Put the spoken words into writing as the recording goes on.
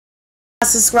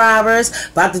subscribers.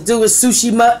 About to do a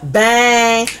sushi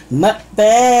mukbang.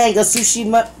 Mukbang. A sushi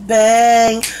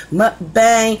mukbang.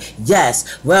 Mukbang.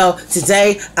 Yes. Well,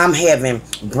 today I'm having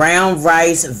brown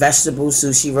rice vegetable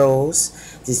sushi rolls.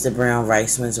 These are the brown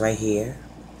rice ones right here.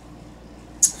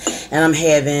 And I'm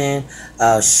having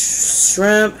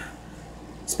shrimp,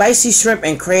 spicy shrimp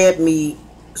and crab meat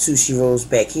sushi rolls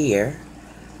back here.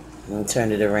 I'm going to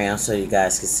turn it around so you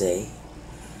guys can see.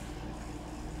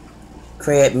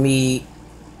 Crab meat,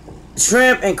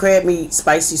 shrimp and crab meat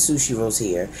spicy sushi rolls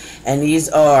here. And these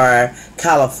are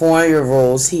California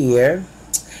rolls here.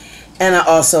 And I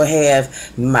also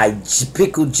have my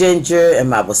pickled ginger and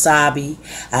my wasabi.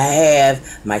 I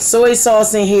have my soy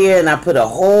sauce in here, and I put a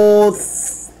whole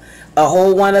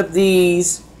one of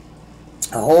these,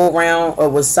 a whole round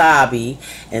of wasabi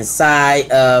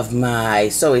inside of my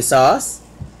soy sauce.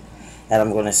 And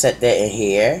I'm going to set that in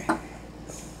here.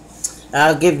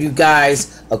 I'll give you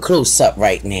guys a close-up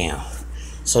right now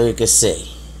so you can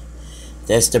see.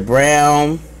 That's the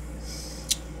brown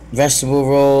vegetable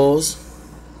rolls.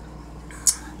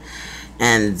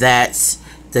 And that's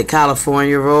the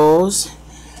California rolls.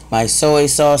 My soy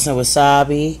sauce and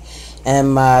wasabi.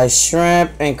 And my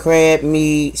shrimp and crab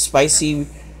meat spicy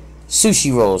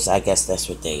sushi rolls. I guess that's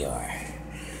what they are.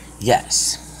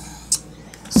 Yes.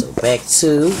 So back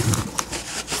to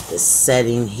the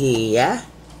setting here.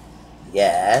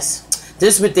 Yes.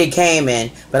 This is what they came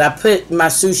in. But I put my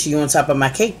sushi on top of my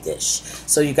cake dish,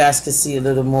 so you guys can see a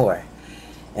little more.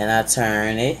 And I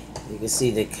turn it. You can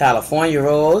see the California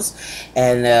rolls.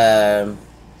 And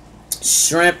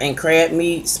shrimp and crab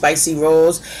meat spicy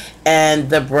rolls. And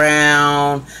the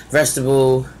brown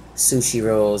vegetable sushi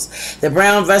rolls. The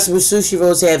brown vegetable sushi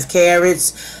rolls have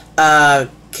carrots,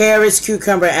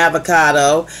 cucumber, and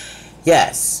avocado.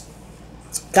 Yes.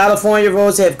 California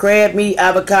rolls have crab meat,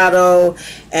 avocado,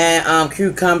 and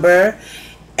cucumber.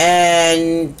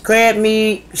 And crab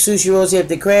meat sushi rolls have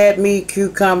the crab meat,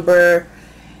 cucumber,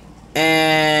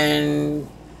 and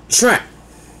shrimp.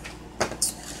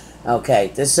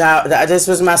 Okay, this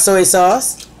was my soy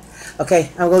sauce. Okay,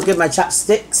 I'm gonna get my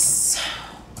chopsticks.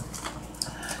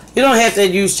 You don't have to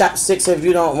use chopsticks if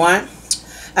you don't want.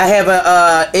 I have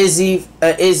a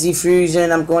Izzy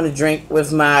Fusion I'm going to drink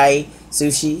with my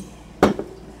sushi.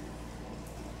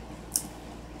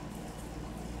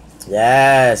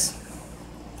 Yes.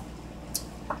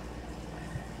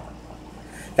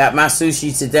 Got my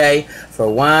sushi today for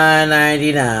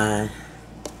 $1.99.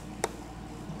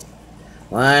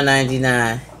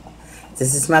 $1.99.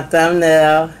 This is my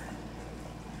thumbnail.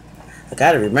 I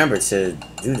gotta remember to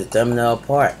do the thumbnail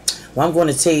part. Well, I'm going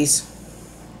to taste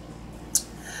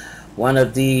one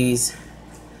of these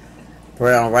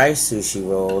brown rice sushi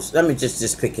rolls. Let me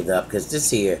just pick it up, because this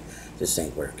here just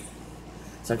ain't working.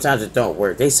 Sometimes it don't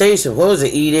work. They say you're supposed to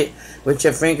eat it with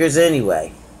your fingers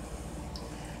anyway.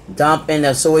 Dump in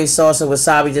the soy sauce and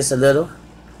wasabi just a little.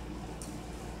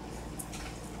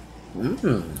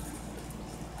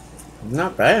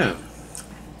 Not bad.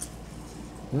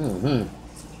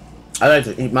 I like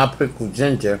to eat my pickled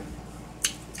ginger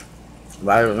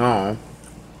right along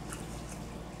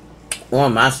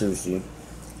on my sushi.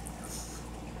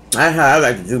 That's how I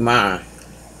like to do mine.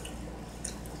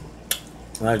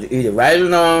 I like to eat it right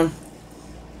along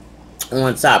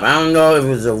on top. I don't know if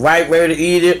it's the right way to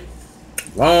eat it,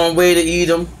 wrong way to eat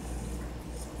them.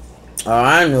 All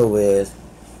I know is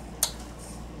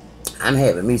I'm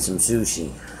having me some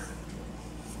sushi.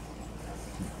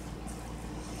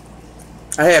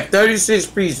 I have 36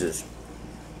 pieces.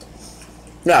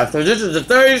 Yeah, so this is the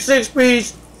 36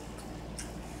 piece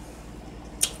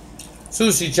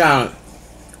sushi challenge.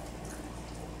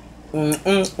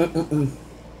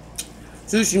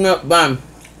 Sushi mukbang.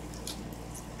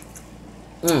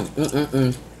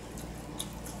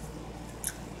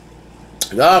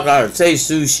 Y'all gotta taste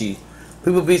sushi.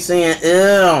 People be saying,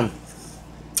 ew.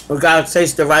 We gotta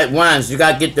taste the right ones. You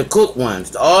gotta get the cooked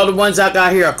ones. All the ones I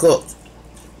got here are cooked.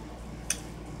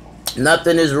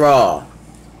 Nothing is raw.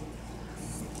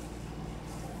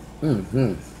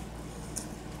 Now,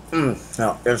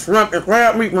 it's shrimp and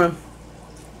crab meat, man.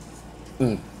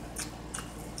 You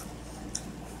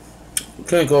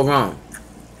can't go wrong.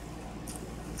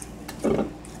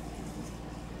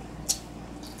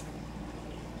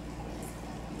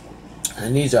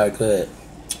 And these are good.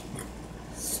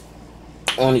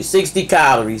 Only 60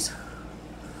 calories.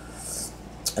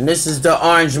 And this is the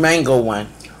orange mango one.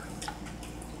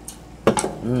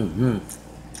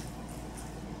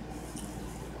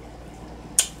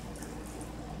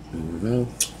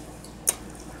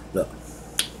 Look.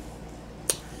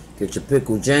 Get your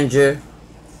pickled ginger.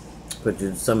 Put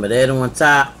some of that on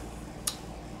top.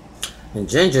 And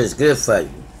ginger is good for you.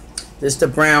 This is the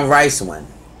brown rice one.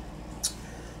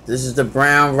 This is the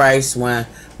brown rice one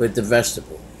with the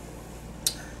vegetable.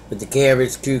 With the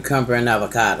carrots, cucumber, and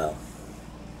avocado.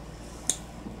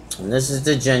 And this is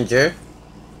the ginger.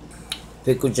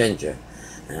 Pickled ginger.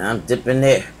 And I'm dipping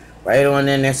it right on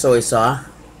in there soy sauce.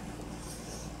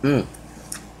 Mmm.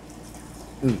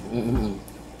 Mmm, mmm,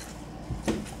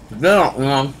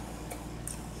 mmm.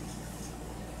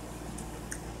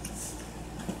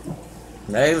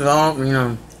 They don't, you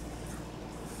know.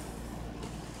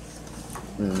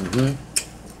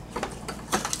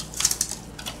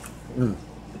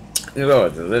 You know,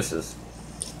 it's delicious.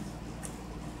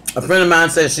 A friend of mine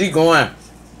said she going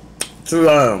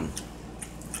to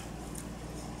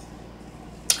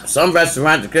some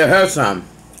restaurant to get her some.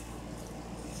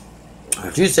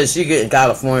 She said she getting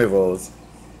California rolls.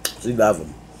 She love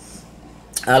them.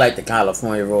 I like the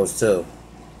California rolls too.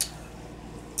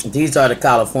 These are the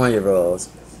California rolls.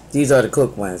 These are the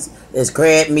cooked ones. There's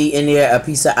crab meat in there, a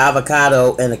piece of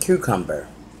avocado, and a cucumber.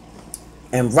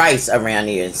 And rice around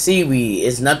here. And seaweed.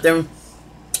 It's nothing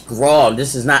raw.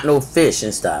 This is not no fish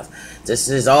and stuff. This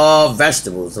is all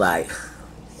vegetables. Like,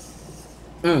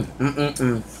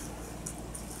 loving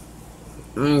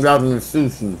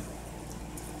sushi.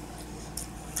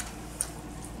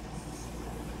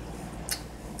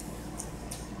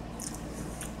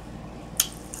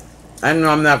 I know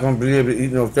I'm not going to be able to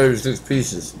eat no 36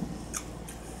 pieces.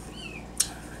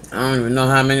 I don't even know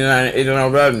how many I ate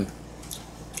already.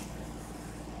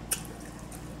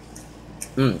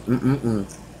 And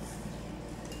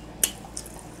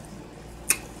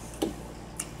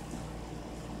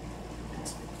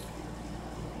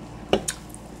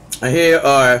here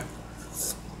are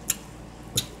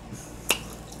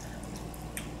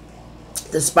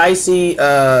the spicy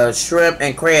shrimp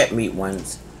and crab meat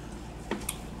ones.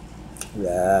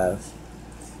 Yes.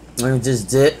 And just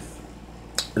dip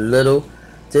a little,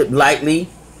 dip lightly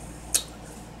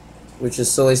with your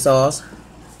soy sauce.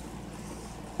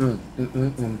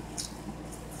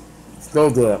 So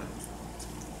good.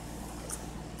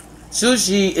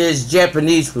 Sushi is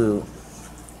Japanese food.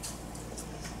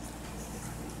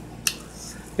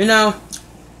 You know,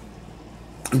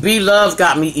 B Love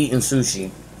got me eating sushi.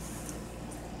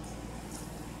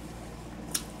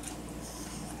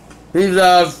 B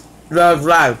Love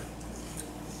Life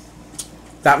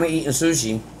got me eating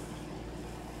sushi.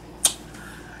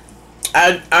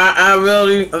 I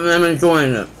really am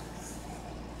enjoying it.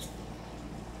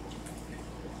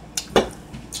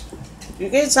 You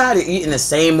get tired of eating the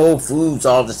same old foods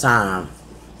all the time.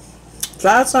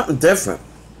 Try something different.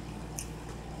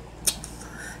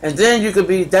 And then you could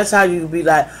be, that's how you could be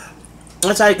like,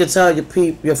 that's how you could tell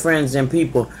your friends and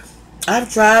people,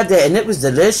 I've tried that and it was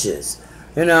delicious.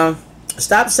 You know,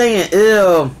 stop saying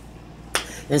ew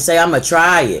and say I'm gonna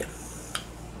try it.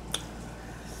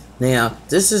 Now,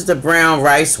 this is the brown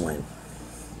rice one.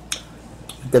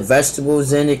 The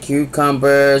vegetables in it,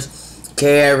 cucumbers,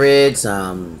 carrots,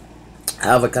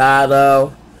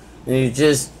 avocado, and you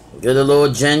just get a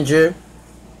little ginger,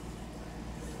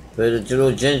 put a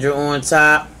little ginger on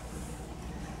top,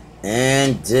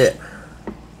 and dip.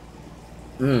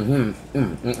 I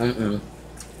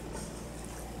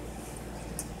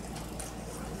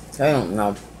don't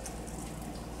know.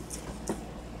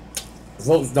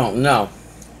 Folks don't know.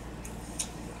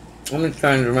 Let me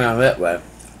turn it around that way.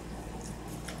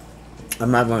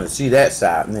 I'm not going to see that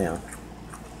side now.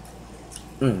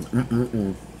 But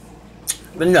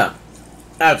no,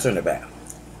 I'll turn it back.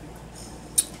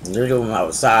 There go my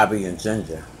wasabi and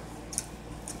ginger.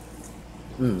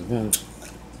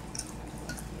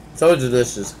 So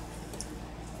delicious.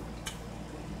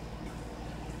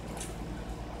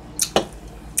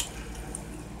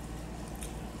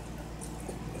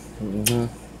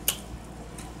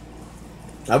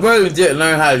 I really didn't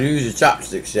learn how to use the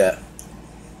chopsticks yet.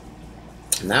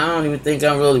 And I don't even think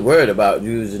I'm really worried about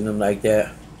using them like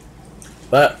that.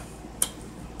 But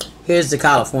here's the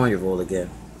California roll again.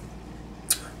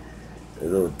 A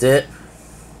little dip.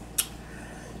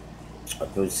 I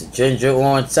put some ginger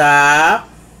on top.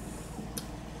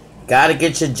 Gotta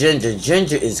get your ginger.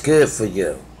 Ginger is good for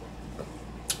you.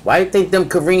 Why do you think them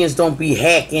Koreans don't be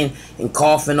hacking and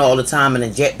coughing all the time, and the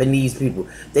Japanese people?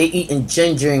 They eating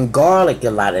ginger and garlic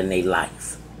a lot in their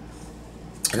life.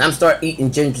 And I'm start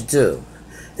eating ginger too.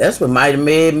 That's what might have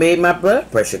made my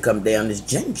blood pressure come down, is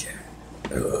ginger.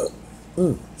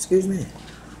 Excuse me.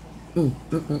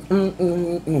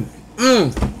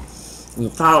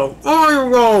 California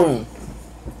roll.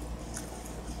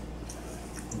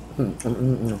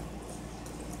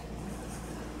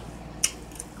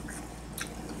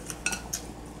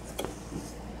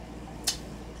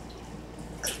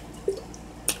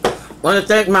 Want to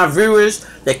thank my viewers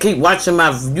that keep watching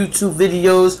my YouTube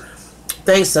videos.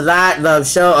 Thanks a lot. Love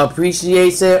show.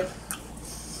 Appreciates it.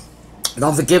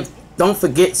 Don't forget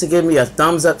to give me a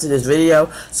thumbs up to this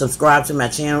video. Subscribe to my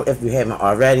channel if you haven't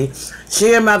already.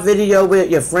 Share my video with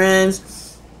your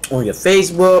friends on your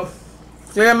Facebook.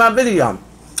 Share my video.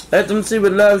 Let them see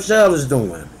what Love Shell is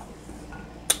doing.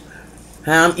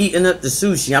 How I'm eating up the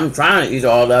sushi. I'm trying to eat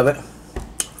all of it.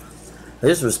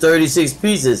 This was 36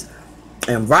 pieces.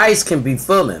 And rice can be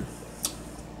filling.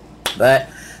 But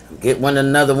get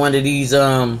another one of these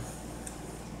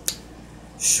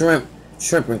shrimp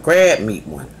and crab meat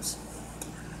ones.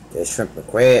 The shrimp and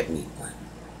crab meat one.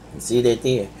 You see that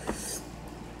there?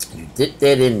 You dip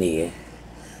that in there,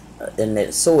 in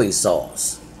that soy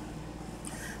sauce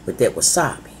with that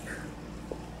wasabi.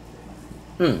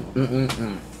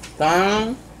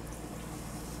 Down.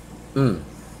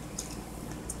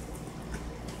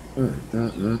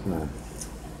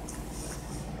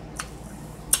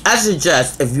 I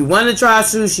suggest, if you want to try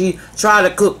sushi, try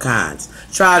the cooked kinds.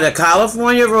 Try the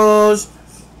California rolls.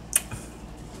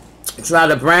 Try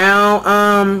the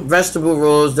brown vegetable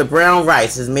rolls. The brown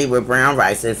rice is made with brown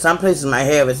rice. And some places might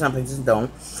have it, some places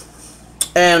don't.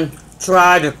 And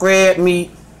try the crab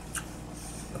meat,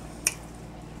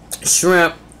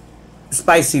 shrimp,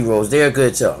 spicy rolls. They're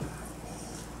good too.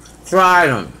 Try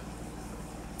them.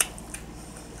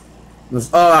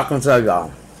 That's all I can tell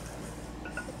y'all.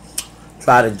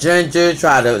 Try the ginger,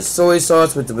 try the soy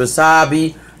sauce with the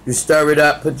wasabi. You stir it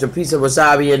up, put your piece of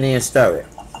wasabi in there and stir it.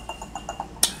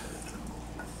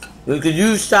 You can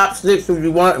use chopsticks if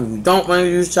you want. If you don't want to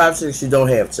use chopsticks, you don't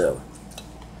have to.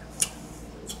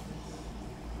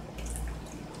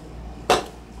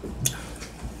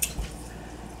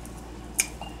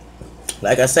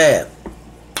 Like I said,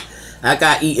 I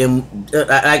got eating,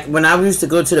 like when I used to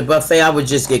go to the buffet, I would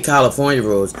just get California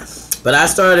rolls. But I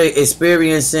started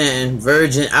experiencing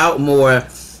Virgin out more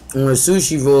on the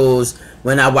sushi rolls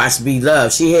when I watched B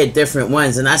Love. She had different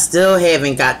ones, and I still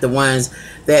haven't got the ones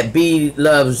that B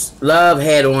Love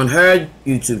had on her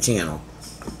YouTube channel.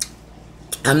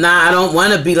 I don't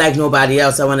want to be like nobody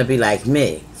else. I want to be like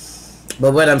me.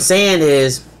 But what I'm saying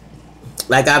is,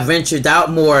 like I ventured out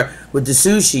more with the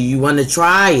sushi. You want to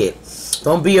try it.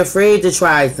 Don't be afraid to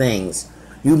try things.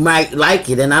 You might like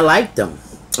it, and I like them.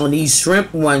 On these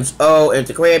shrimp ones, oh, and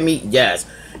the crab meat, yes.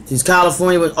 These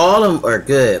California ones, all of them are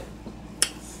good.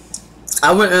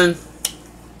 I wouldn't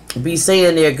be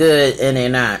saying they're good and they're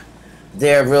not.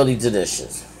 They're really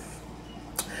delicious.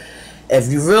 If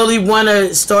you really want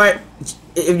to start,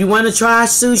 if you want to try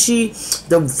sushi,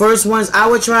 the first ones I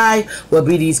would try would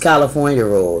be these California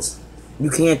rolls. You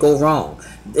can't go wrong.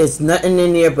 There's nothing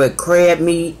in there but crab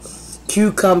meat,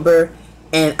 cucumber,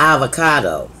 and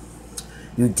avocado.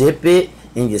 You dip it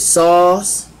in your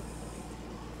sauce.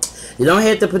 You don't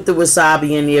have to put the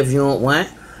wasabi in there if you don't want.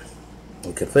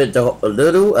 You can put a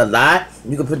little, a lot.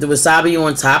 You can put the wasabi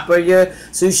on top of your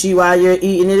sushi while you're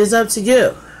eating it. It's up to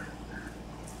you.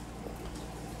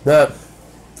 But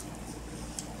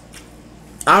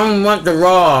I don't want the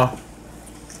raw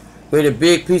where the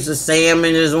big piece of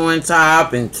salmon is on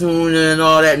top and tuna and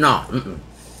all that. No.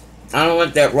 I don't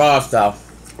want that raw stuff.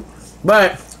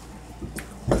 But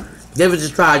give it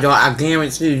a try, y'all. I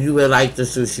guarantee you will like the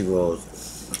sushi rolls.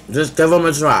 Just give them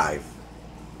a try.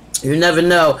 You never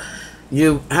know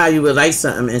how you would like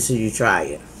something until you try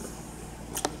it.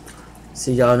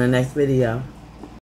 See y'all in the next video.